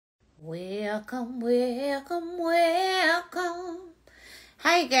Welcome, welcome, welcome.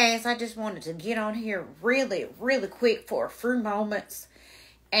 Hey guys, I just wanted to get on here really quick for a few moments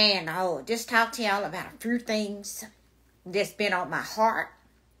and I'll just talk to y'all about a few things that's been on my heart.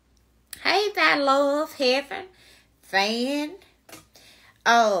 Hey there, love, heaven, fan.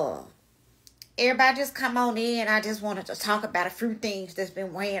 Everybody just come on in. I just wanted to talk about a few things that's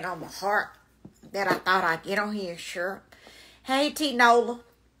been weighing on my heart that I thought I'd get on here, sure. Hey, T. Nola.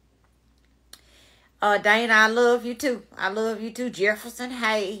 Dana, I love you too. I love you too, Jefferson.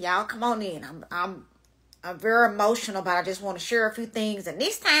 Hey, y'all come on in. I'm very emotional, but I just want to share a few things. And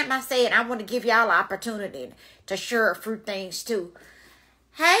this time I said I want to give y'all an opportunity to share a few things too.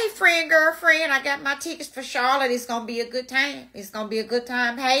 Hey, friend, girlfriend, I got my tickets for Charlotte. It's gonna be a good time. It's gonna be a good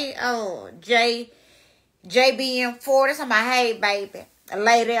time. Hey, JBM40. Somebody, hey, baby. A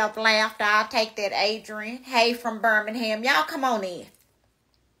lady of laughter. I'll take that, Adrian. Hey, from Birmingham. Y'all come on in.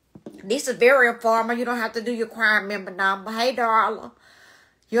 This is very informal. You don't have to do your choir member number. Hey, Darla.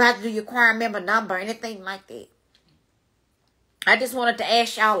 You don't have to do your choir member number or anything like that. I just wanted to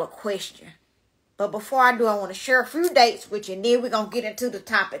ask y'all a question. But before I do, I want to share a few dates with you. And then we're going to get into the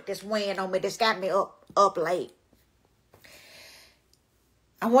topic that's weighing on me. That's got me up late.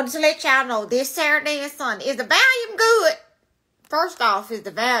 I wanted to let y'all know this Saturday and Sunday. Is the volume good? First off, is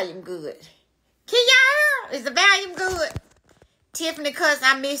the volume good? Can y'all hear? Is the volume good? Tiffany, cause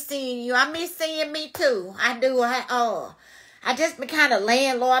I miss seeing you. I miss seeing me too. I do. I just been kind of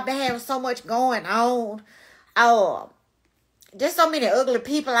laying low. I've been having so much going on. Just so many ugly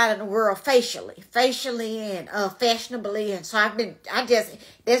people out in the world, facially and fashionably, and so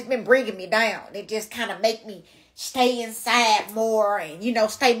that's been bringing me down. It just kind of make me stay inside more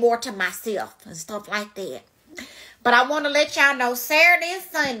and stay more to myself and stuff like that. But I want to let y'all know Saturday and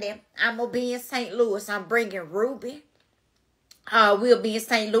Sunday I'm gonna be in St. Louis. I'm bringing Ruby. We'll be in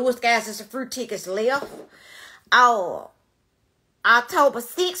St. Louis, guys. There's a few tickets left. October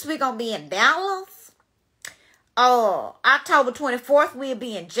 6th, we're going to be in Dallas. October 24th, we'll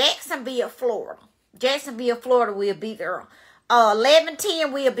be in Jacksonville, Florida. Jacksonville, Florida, we'll be there.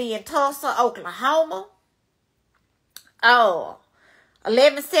 11/10, we'll be in Tulsa, Oklahoma.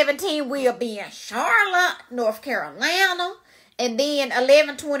 11/17, we'll be in Charlotte, North Carolina. And then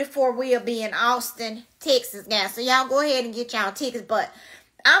 11/24, we'll be in Austin, Texas, guys. So y'all go ahead and get y'all tickets. But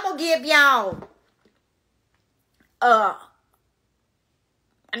I'm going to give y'all an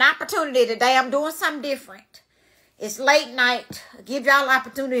opportunity today. I'm doing something different. It's late night. I give y'all an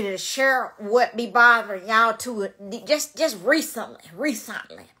opportunity to share what be bothering y'all to just recently.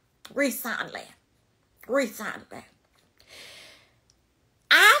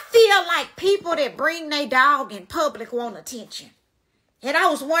 I feel like people that bring their dog in public want attention. And I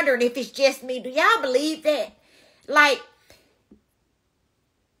was wondering if it's just me. Do y'all believe that? Like,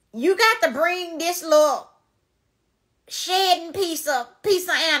 you got to bring this little shedding piece of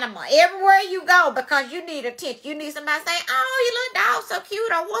animal everywhere you go because you need attention. You need somebody saying, oh, your little dog's so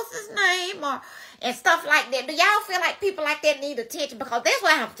cute, or what's his name, and stuff like that. Do y'all feel like people like that need attention? Because that's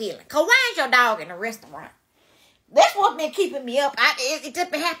what I'm feeling. Because why is your dog in a restaurant? That's what's been keeping me up. It's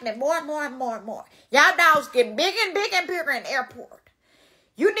just been happening more and more. Y'all dogs getting bigger and bigger in the airport.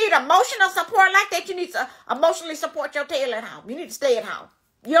 You need emotional support like that. You need to emotionally support your tail at home. You need to stay at home.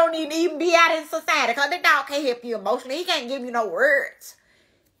 You don't need to even be out in society because the dog can't help you emotionally. He can't give you no words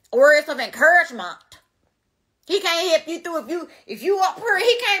of encouragement. He can't help you through. If you up here,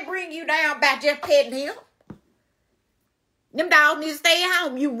 he can't bring you down by just petting him. Them dogs need to stay at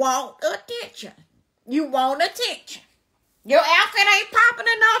home. You want attention. Your outfit ain't popping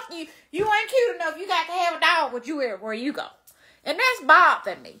enough. You ain't cute enough. You got to have a dog with you everywhere you go. And that's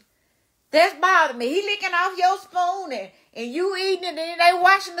bothering me. He licking off your spoon and you eating it and then they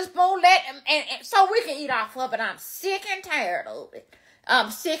washing the spoon. And so we can eat off of it. I'm sick and tired of it.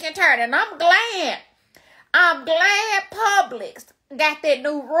 And I'm glad Publix got that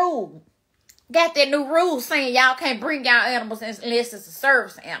new rule. Saying y'all can't bring y'all animals unless it's a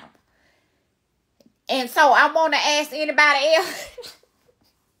service animal. And so I want to ask anybody else.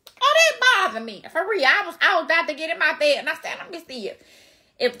 Oh, that bothered me. For real, I was about to get in my bed and I said, let me see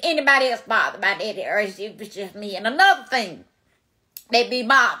if anybody else bothered by that or if it's just me. And another thing that be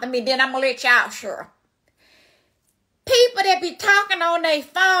bothering me, then I'm going to let y'all sure. People that be talking on their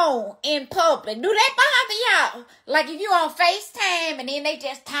phone in public, do that bother y'all? Like if you on FaceTime and then they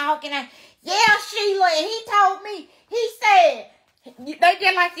just talking and, yeah, Sheila, and he told me, he said, they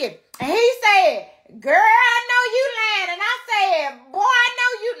just like this. And he said, girl, I know you lying. And I said, boy, I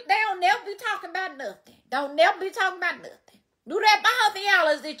know you. They don't never be talking about nothing. Do that bother y'all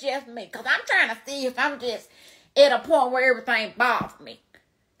or is it just me? Because I'm trying to see if I'm just at a point where everything bothers me.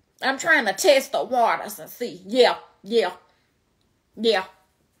 I'm trying to test the waters and see. Yeah.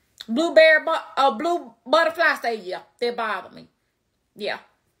 Blue butterfly say, yeah, they bother me. Yeah.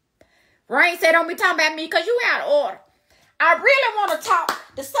 Rain said, don't be talking about me because you out of order. I really want to talk.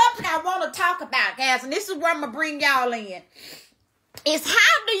 The subject I want to talk about, guys, and this is where I'm going to bring y'all in, is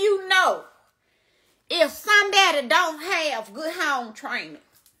how do you know if somebody don't have good home training?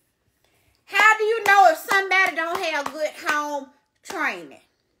 How do you know if somebody don't have good home training?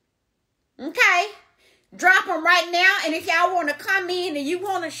 Okay? Drop them right now. And if y'all want to come in and you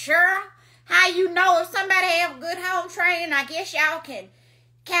want to share how you know if somebody have good home training, I guess y'all can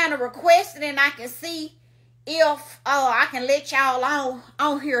kind of request it and I can see if I can let y'all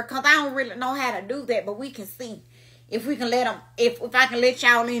on here, because I don't really know how to do that, but we can see if we can let them, if I can let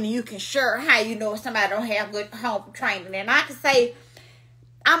y'all in and you can share how you know if somebody don't have good home training. And I can say,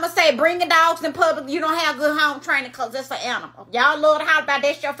 I'm going to say, bring your dogs in public. You don't have good home training because it's an animal. Y'all love to holler about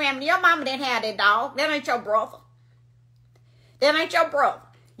that's your family. Your mama didn't have that dog. That ain't your brother. That ain't your brother.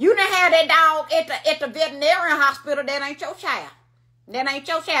 You didn't have that dog at the veterinarian hospital. That ain't your child. That ain't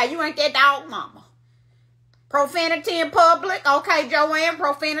your child. You ain't that dog mama. Profanity in public. Okay, Joanne,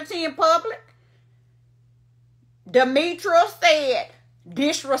 profanity in public. Demetra said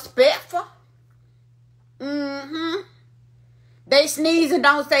disrespectful. They sneeze and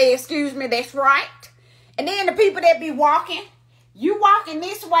don't say excuse me. That's right. And then the people that be walking, you walking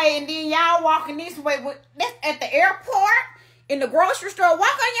this way and then y'all walking this way. That's at the airport, in the grocery store. Walk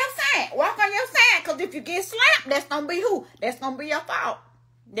on your side. Walk on your side, because if you get slapped, that's going to be who? That's going to be your fault.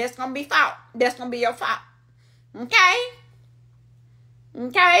 That's going to be fault. That's going to be your fault. Okay?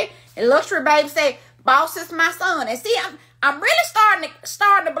 Okay? And Luxury Baby say, boss is my son. And see, I'm really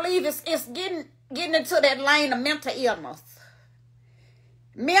starting to believe it's getting into that lane of mental illness.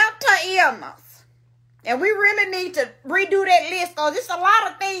 Mental illness. And we really need to redo that list, because there's a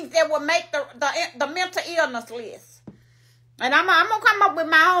lot of things that will make the mental illness list. And I'm going to come up with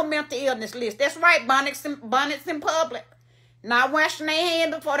my own mental illness list. That's right, bonnets in public. Not washing their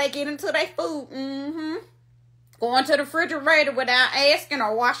hands before they get into their food. Going to the refrigerator without asking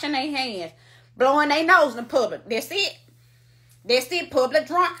or washing their hands. Blowing their nose in public. That's it. That's it, public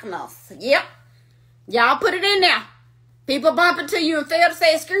drunkenness. Yep. Y'all put it in there. People bump into you and fail to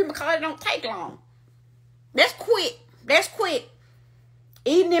say excuse me because it don't take long. That's quick. That's quick.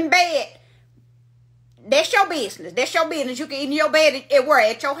 Eating in bed. That's your business. That's your business. You can eat in your bed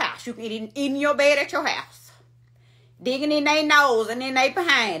at your house. You can eat in your bed at your house. Digging in their nose and in their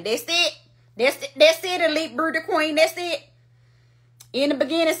behind. That's it. That's it, elite Brute Queen. That's it. In the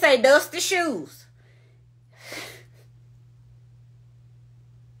beginning, say dust the shoes.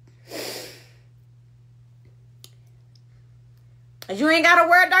 You ain't got to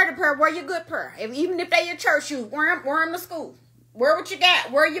wear a dirty pair. Wear your good pair. Even if they your church shoes, wear them to school. Wear what you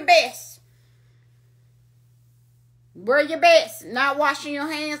got. Wear your best. Wear your best. Not washing your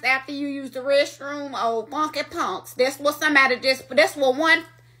hands after you use the restroom. Oh, funky punks. That's what that's what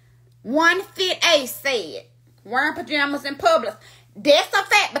one fit ace said. Wearing pajamas in public. That's a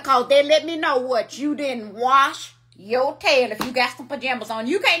fact, because they let me know what you didn't wash your tail if you got some pajamas on.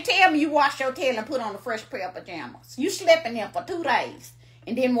 You can't tell me you wash your tail and put on a fresh pair of pajamas. You slept in them for 2 days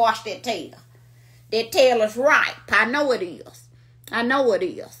and didn't wash that tail. That tail is ripe. I know it is. I know it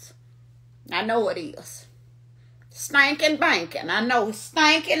is. I know it is. Stinking banking. I know it's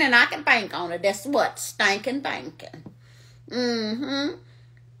stinking and I can bank on it. That's what? Stinking banking.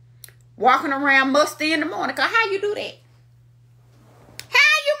 Walking around musty in the morning. Cause how you do that?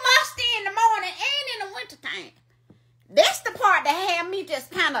 How you musty in the morning and in the wintertime? That's the part that had me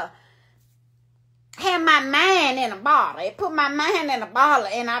just kind of have my mind in a bottle. It put my mind in a bottle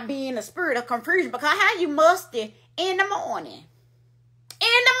and I be in a spirit of confusion. Because how you musty in the morning?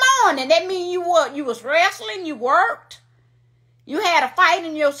 In the morning. That mean you what? You was wrestling, you worked. You had a fight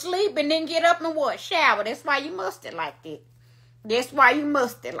in your sleep and then get up and what? Shower. That's why you musty like that. That's why you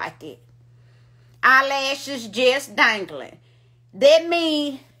musty like that. Eyelashes just dangling. That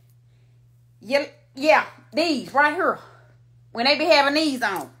mean, yeah, these right here. When they be having these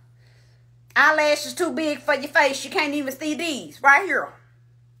on. Eyelashes too big for your face. You can't even see these right here.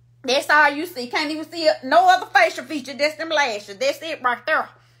 That's all you see. Can't even see no other facial feature. That's them lashes. That's it right there.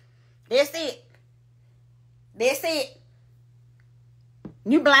 That's it. That's it.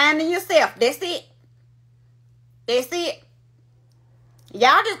 You blinding yourself. That's it. That's it.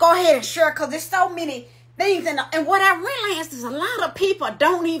 Y'all just go ahead and share, because there's so many things. And what I realized is a lot of people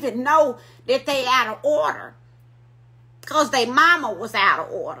don't even know that they out of order. Because their mama was out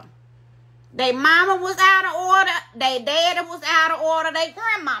of order. Their mama was out of order. Their daddy was out of order. Their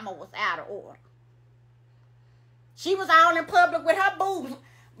grandmama was out of order. She was all in public with her boobs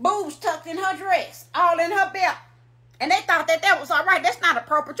tucked in her dress, all in her belt. And they thought that was all right. That's not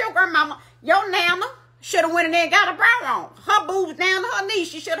appropriate. Your grandmama, your nana, should have went in there and got a bra on. Her boobs down to her knees.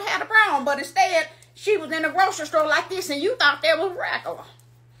 She should have had a bra on. But instead, she was in the grocery store like this, and you thought that was regular.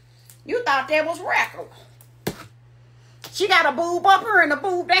 You thought that was regular. She got a boob up here and a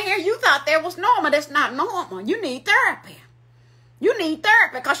boob down here. You thought that was normal. That's not normal. You need therapy. You need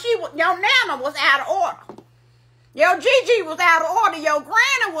therapy because your nana was out of order. Your Gigi was out of order. Your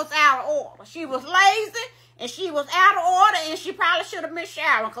granny was out of order. She was lazy and she was out of order, and she probably should have been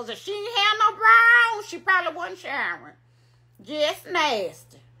showering because if she didn't have no bra on, she probably wasn't showering. Just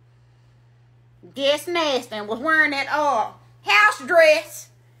nasty. Just nasty. And was wearing that house dress.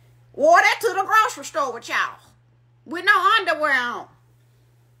 Wore that to the grocery store with y'all. With no underwear on.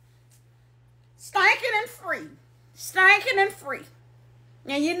 Stinking and free. Stinking and free.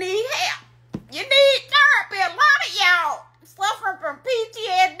 And you need help. You need therapy. A lot of y'all suffering from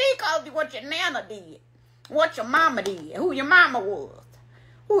PTSD because of what your nana did. What your mama did. Who your mama was.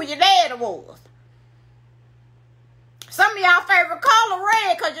 Who your daddy was. Some of y'all favorite color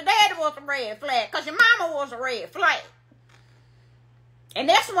red because your daddy was a red flag. Because your mama was a red flag. And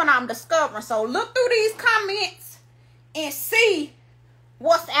that's what I'm discovering. So look through these comments and see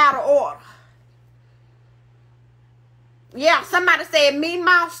what's out of order. Yeah, somebody said mean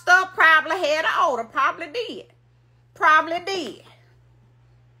mouth stuff probably had an odor. Probably did. Probably did.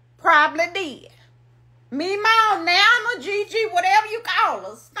 Probably did. Mean mouth, Nana, Gigi, whatever you call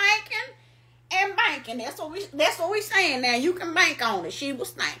her, stinking and banking. That's what we saying now. You can bank on it. She was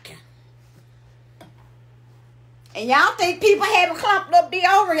stinking. And y'all think people having clumped up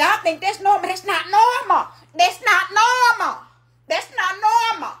deodorant. Y'all think that's normal. That's not normal. That's not normal. That's not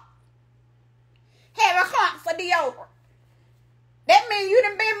normal. Having clumps for deodorant. That means you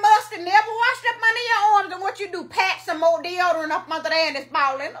done been musty, never washed up under your arms, and what you do, pat some more deodorant up under there and it's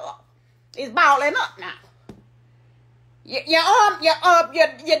balling up. It's balling up now. Your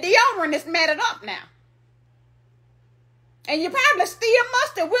deodorant is matted up now. And you probably still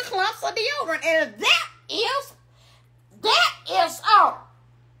musty with clumps of deodorant. And that is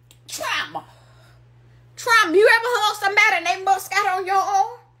trauma. Trauma. You ever hug somebody and they musk got on your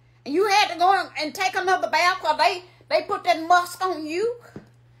arm? And you had to go and take another bath because they put that musk on you?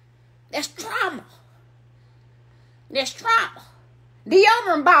 That's trauma. That's trauma.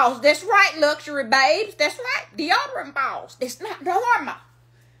 Deodorant balls. That's right, luxury babes. That's right. Deodorant balls. That's not normal.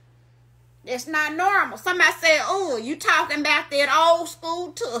 That's not normal. Somebody said, oh, you talking about that old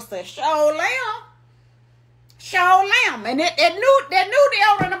school tussie. Show lamb. Show lamb. And that new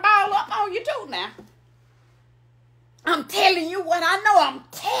deodorant ball up on you too now. I'm telling you what I know. I'm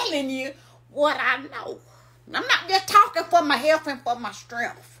telling you what I know. I'm not just talking for my health and for my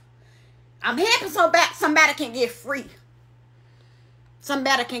strength. I'm helping so bad somebody can get free.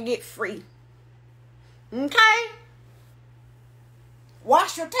 Somebody can get free. Okay?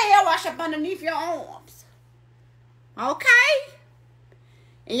 Wash your tail, wash up underneath your arms. Okay?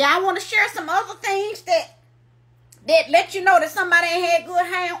 And y'all want to share some other things that let you know that somebody ain't had good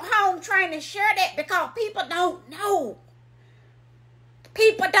home training. Share that because people don't know.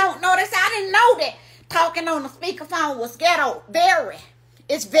 People don't know this. I didn't know that talking on the speakerphone was ghetto.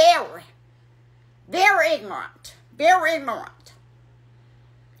 It's very ignorant. Very ignorant.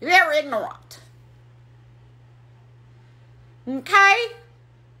 Very ignorant. Okay?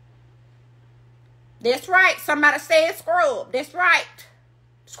 That's right. Somebody said scrub. That's right.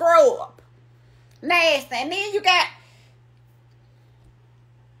 Scrub. Nasty. And then you got,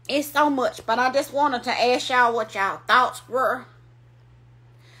 it's so much, but I just wanted to ask y'all what y'all thoughts were.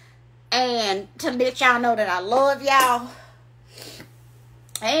 And to let y'all know that I love y'all.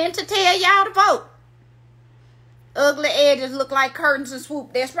 And to tell y'all to vote. Ugly edges look like curtains and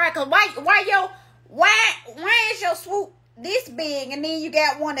swoop. That's right. Cause why is your swoop this big and then you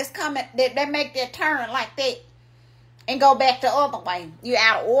got one that's coming that make that turn like that and go back the other way? You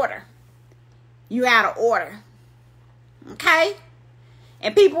out of order. You out of order. Okay?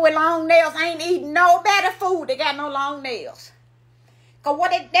 And people with long nails ain't eating no better food. They got no long nails. Cause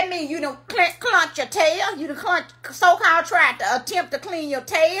what that mean? You done clench your tail. You done so-called tried to attempt to clean your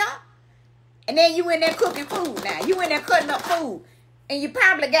tail. And then you in there cooking food now. You in there cutting up food. And you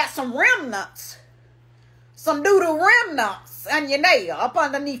probably got some remnants. Some doo-doo remnants on your nail. Up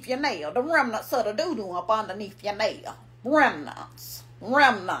underneath your nail. The remnants of the doo-doo up underneath your nail. Remnants.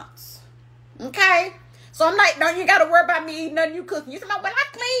 Remnants. Okay? So I'm like, don't you got to worry about me eating nothing you cooking. You say, well,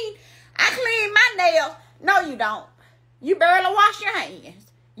 I clean my nails. No, you don't. You barely wash your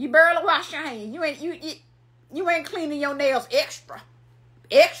hands. You barely wash your hands. You ain't cleaning your nails extra.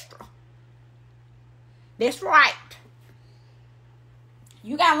 Extra. That's right.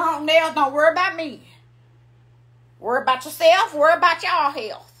 You got long nails, don't worry about me. Worry about yourself, worry about y'all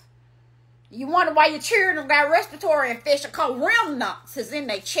health. You wonder why your children got respiratory infection called remnants is in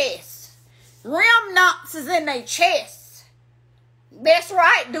their chest. Remnants is in their chest. That's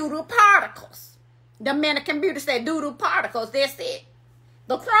right, doo-doo particles. The Dominican beauty said doo-doo particles, that's it.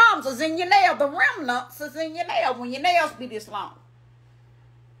 The crumbs is in your nail, the remnants is in your nail when your nails be this long.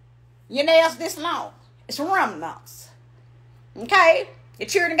 Your nails this long. It's remnants. Okay? Your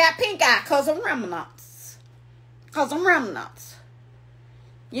children got pink eye because of remnants. Because of remnants.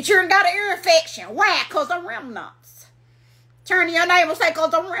 Your children got an ear infection. Why? Because of remnants. Turn to your neighbor and say,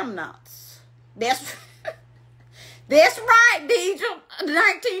 because of remnants. That's right, Deidre.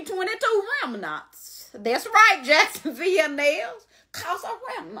 1922 remnants. That's right, Jacksonville nails. Because of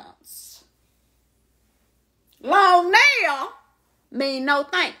remnants. Long nail mean no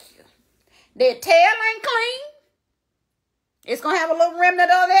thank you. Their tail ain't clean. It's going to have a little remnant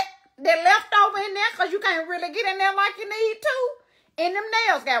of that left over in there because you can't really get in there like you need to. And them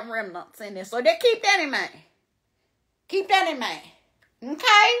nails got remnants in there. So they keep that in mind. Keep that in mind.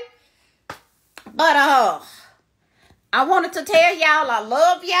 Okay? But I wanted to tell y'all I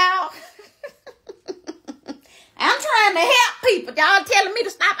love y'all. I'm trying to help people. Y'all telling me to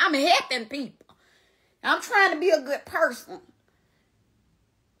stop. I'm helping people. I'm trying to be a good person.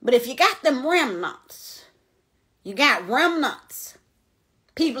 But if you got them remnants, you got remnants.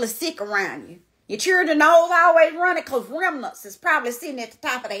 People are sick around you. Your children nose always running because remnants is probably sitting at the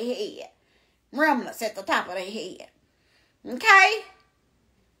top of their head. Remnants at the top of their head. Okay?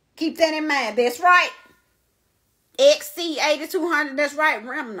 Keep that in mind. That's right. XC8200, that's right,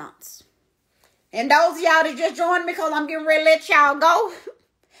 remnants. And those of y'all that just joined me because I'm getting ready to let y'all go.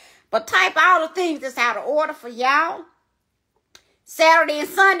 But type all the things that's out of order for y'all. Saturday and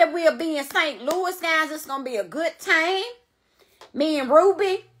Sunday, we'll be in St. Louis, guys. It's going to be a good time. Me and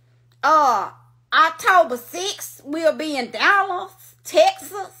Ruby. October 6th, we'll be in Dallas,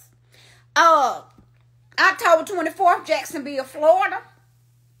 Texas. October 24th, Jacksonville, Florida.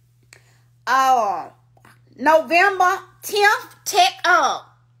 November 10th,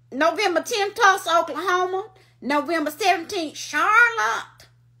 Tulsa, Oklahoma. November 17th, Charlotte.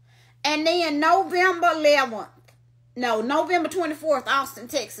 And then November 24th, Austin,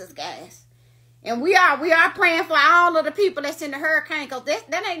 Texas, guys. And we are praying for all of the people that's in the hurricane, because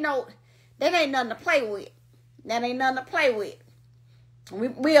that ain't nothing to play with. That ain't nothing to play with.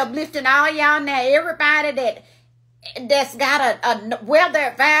 We uplifting all y'all now. Everybody that's got a weather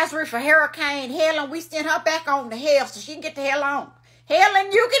advisory for Hurricane Helen, we send her back on the hell so she can get the hell on.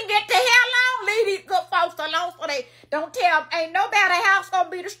 Helen, you can get the hell on. Leave these good folks alone so they don't tell. Ain't nobody's house gonna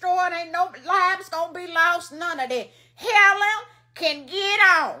be destroyed. Ain't no lives gonna be lost. None of that. Helen can get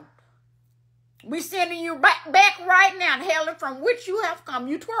on. We sending you back right now, Helen, from which you have come.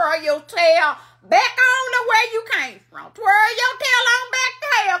 You twirl your tail back on to where you came from. Twirl your tail on back to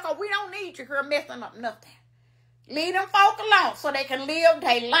hell, because we don't need you here messing up nothing. Leave them folk alone so they can live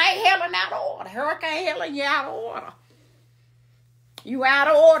their life. Helen out of order. Hurricane Helen, you out of order. You out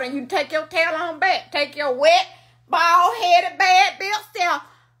of order. You take your tail on back. Take your wet, bald-headed, bad-built self.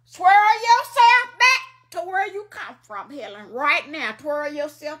 Twirl yourself back to where you come from, Helen. Right now, twirl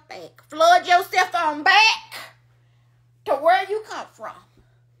yourself back. Flood yourself on back to where you come from.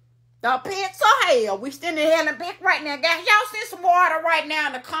 The pits of hell. We sending Helen back right now. Guys, y'all send some water right now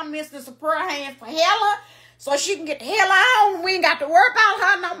in the comments and some prayer hands for Helen so she can get the hell on. We ain't got to worry about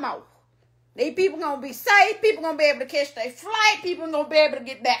her no more. These people going to be safe. People going to be able to catch their flight. People going to be able to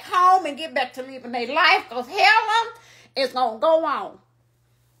get back home and get back to living their life, because Helen is going to go on.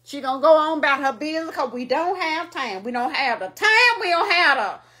 She going to go on about her business because we don't have time. We don't have the time. We don't have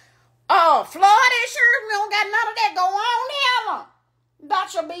the flood insurance. We don't got none of that. Go on, Helen.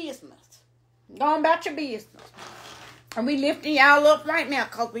 About your business. Go on about your business. And we lifting y'all up right now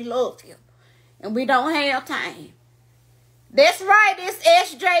because we love you. And we don't have time. That's right. It's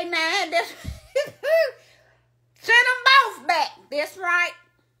SJ9. Send them both back. That's right.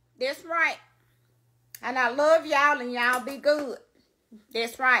 That's right. And I love y'all, and y'all be good.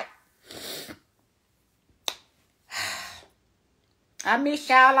 That's right. I miss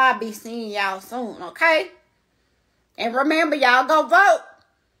y'all. I'll be seeing y'all soon, okay? And remember, y'all go vote.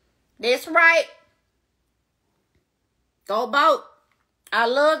 That's right. Go vote. I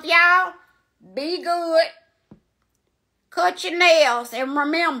love y'all. Be good. Cut your nails. And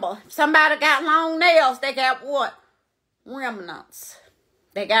remember, if somebody got long nails, they got what? Remnants.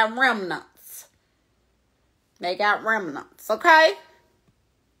 They got remnants. They got remnants, okay?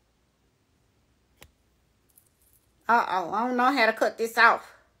 I don't know how to cut this off.